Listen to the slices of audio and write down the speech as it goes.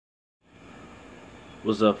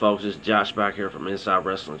What's up, folks? It's Josh back here from Inside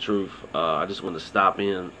Wrestling Truth. I just wanted to stop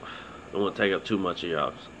in. I don't want to take up too much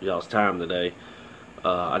of y'all's time today.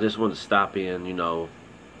 I just wanted to stop in,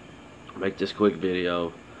 make this quick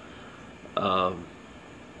video.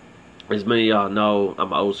 As many of y'all know,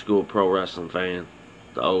 I'm an old school pro wrestling fan.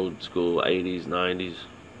 The old school 80s, 90s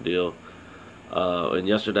deal. And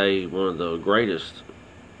yesterday, one of the greatest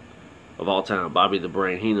of all time, Bobby the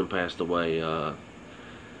Brain Heenan, passed away.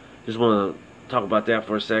 Just want to talk about that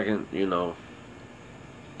for a second. In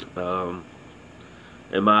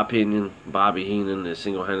my opinion, Bobby Heenan is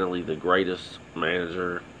single-handedly the greatest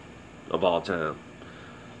manager of all time.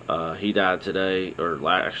 He died today, or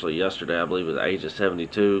actually yesterday, I believe, at the age of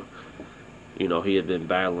 72. He had been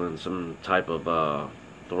battling some type of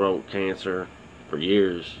throat cancer for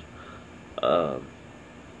years. I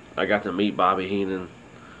got to meet Bobby Heenan,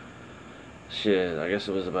 I guess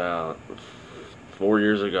it was about 4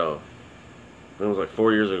 years ago. It was like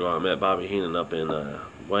 4 years ago I met Bobby Heenan up in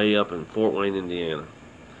way up in Fort Wayne, Indiana.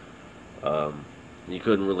 He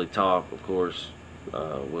couldn't really talk, of course.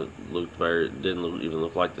 Didn't even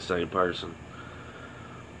look like the same person.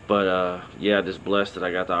 But yeah, just blessed that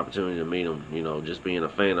I got the opportunity to meet him. Just being a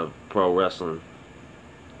fan of pro wrestling.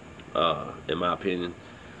 In my opinion,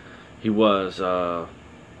 he was the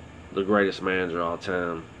greatest manager of all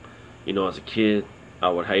time. As a kid, I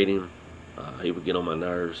would hate him. He would get on my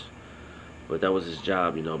nerves. But that was his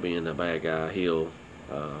job, being a bad guy, heel.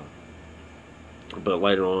 But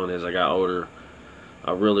later on, as I got older,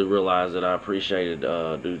 I really realized that I appreciated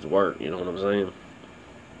dude's work, you know what I'm saying?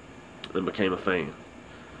 And became a fan.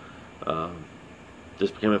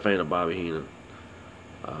 Just became a fan of Bobby Heenan.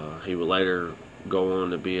 He would later go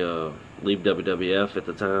on to leave WWF at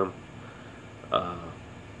the time,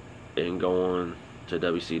 and go on to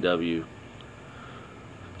WCW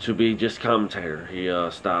to be just commentator. He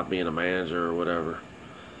stopped being a manager or whatever.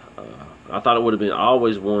 I thought it would have been, I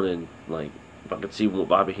always wanted, like, if I could see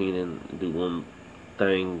Bobby Heenan do one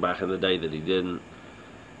thing back in the day that he didn't,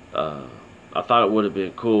 I thought it would have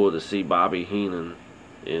been cool to see Bobby Heenan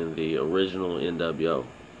in the original NWO.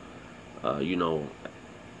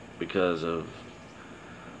 Because of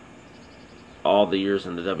all the years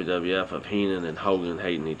in the WWF of Heenan and Hogan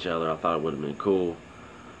hating each other, I thought it would have been cool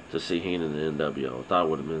to see Heenan in the NWO. I thought it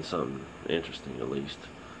would have been something interesting, at least.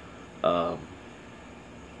 But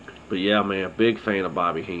yeah, man, big fan of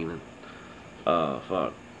Bobby Heenan.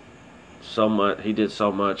 Fuck, so much. He did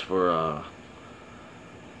so much for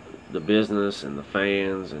the business and the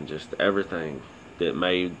fans and just everything that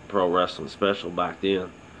made pro wrestling special back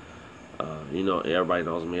then. Everybody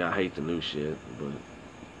knows me. I hate the new shit, but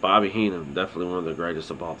Bobby Heenan, definitely one of the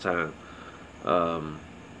greatest of all time.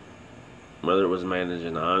 Whether it was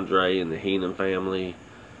managing Andre and the Heenan family,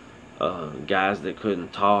 guys that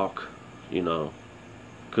couldn't talk,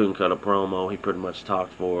 couldn't cut a promo, he pretty much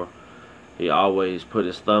talked for. He always put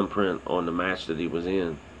his thumbprint on the match that he was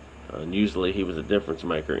in. And usually he was a difference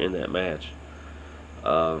maker in that match.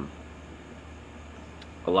 A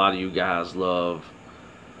lot of you guys love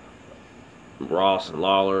Ross and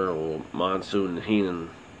Lawler or Monsoon and Heenan.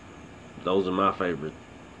 Those are my favorite.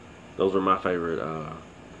 Those are my favorite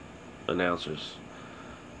announcers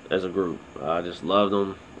as a group. I just love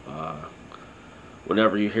them.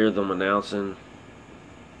 Whenever you hear them announcing,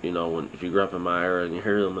 if you grew up in my era and you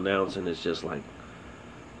hear them announcing, it's just like,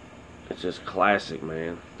 it's just classic,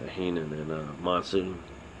 man. The Heenan and Monsoon.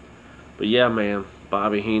 But yeah, man,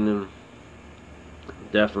 Bobby Heenan,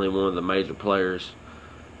 definitely one of the major players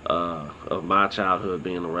of my childhood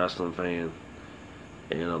being a wrestling fan.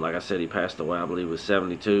 And like I said, he passed away, I believe, he was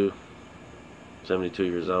 72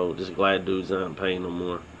 years old. Just glad dude's not in pain no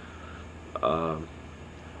more.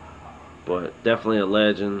 But definitely a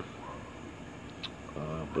legend.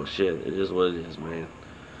 But shit, it is what it is, man.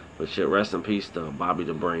 But shit, rest in peace to Bobby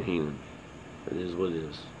the Brain Heenan. It is what it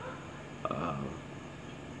is. Don't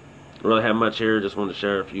really have much here. Just wanted to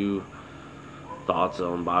share a few thoughts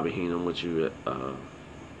on Bobby Heenan with you.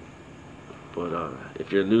 But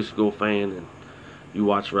if you're a new school fan and you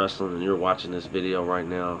watch wrestling and you're watching this video right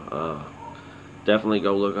now, definitely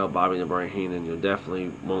go look up Bobby the Brain Heenan. You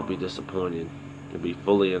definitely won't be disappointed. You'll be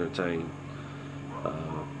fully entertained.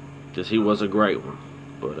 Because he was a great one.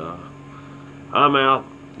 But I'm out.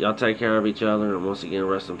 Y'all take care of each other. And once again,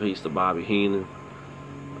 rest in peace to Bobby Heenan.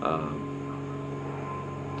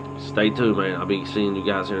 Stay tuned, man. I'll be seeing you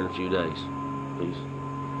guys here in a few days. Peace.